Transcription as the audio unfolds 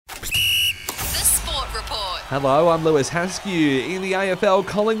Hello, I'm Lewis Haskew. In the AFL,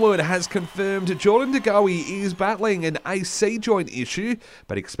 Collingwood has confirmed Jordan De Goey is battling an AC joint issue,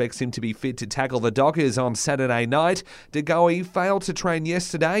 but expects him to be fit to tackle the Dockers on Saturday night. De Goey failed to train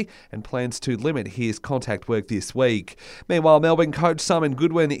yesterday and plans to limit his contact work this week. Meanwhile, Melbourne coach Simon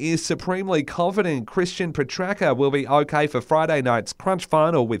Goodwin is supremely confident Christian Petracca will be okay for Friday night's crunch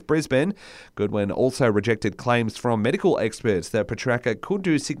final with Brisbane. Goodwin also rejected claims from medical experts that Petracca could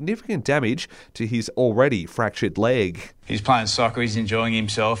do significant damage to his already fractured leg. He's playing soccer, he's enjoying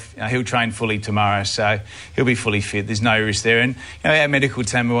himself. He'll train fully tomorrow, so he'll be fully fit. There's no risk there. And our medical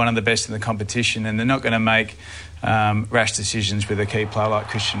team are one of the best in the competition, and they're not going to make rash decisions with a key player like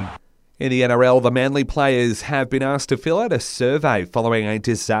Christian. In the NRL, the Manly players have been asked to fill out a survey following a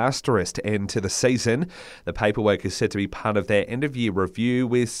disastrous end to the season. The paperwork is said to be part of their end-of-year review,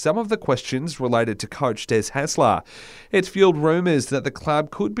 with some of the questions related to coach Des Hasler. It's fueled rumours that the club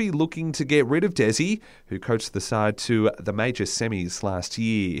could be looking to get rid of Desi, who coached the side to the major semis last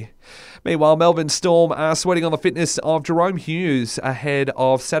year. Meanwhile, Melbourne Storm are sweating on the fitness of Jerome Hughes ahead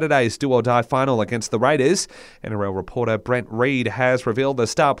of Saturday's do-or-die final against the Raiders. NRL reporter Brent Reid has revealed the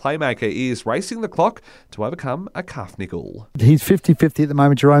star playmaker is racing the clock to overcome a calf niggle. He's 50-50 at the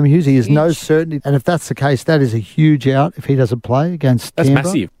moment, Jerome Hughes. He has no certainty. And if that's the case, that is a huge out if he doesn't play against Canberra. That's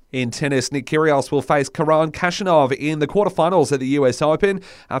massive. In tennis, Nick Kyrgios will face Karan Khachanov in the quarterfinals at the US Open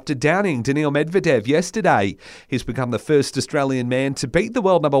after downing Daniil Medvedev yesterday. He's become the first Australian man to beat the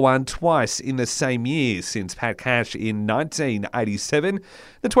world number one twice in the same year since Pat Cash in 1987.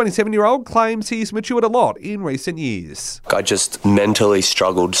 The 27-year-old claims he's matured a lot in recent years. I just mentally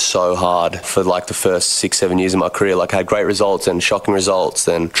struggled so hard for the first 6-7 years of my career. I had great results and shocking results,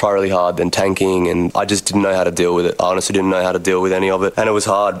 then try really hard, then tanking, and I just didn't know how to deal with it. I honestly didn't know how to deal with any of it, and it was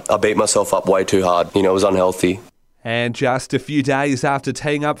hard. I beat myself up way too hard. It was unhealthy. And just a few days after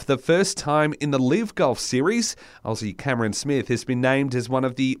teeing up for the first time in the Live Golf Series, Aussie Cameron Smith has been named as one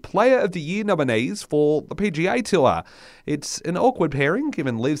of the Player of the Year nominees for the PGA Tour. It's an awkward pairing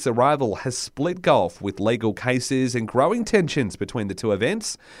given Liv's arrival has split golf with legal cases and growing tensions between the two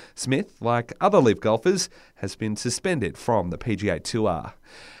events. Smith, like other Live golfers, has been suspended from the PGA Tour.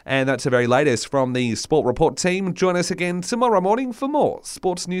 And that's the very latest from the Sport Report team. Join us again tomorrow morning for more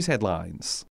sports news headlines.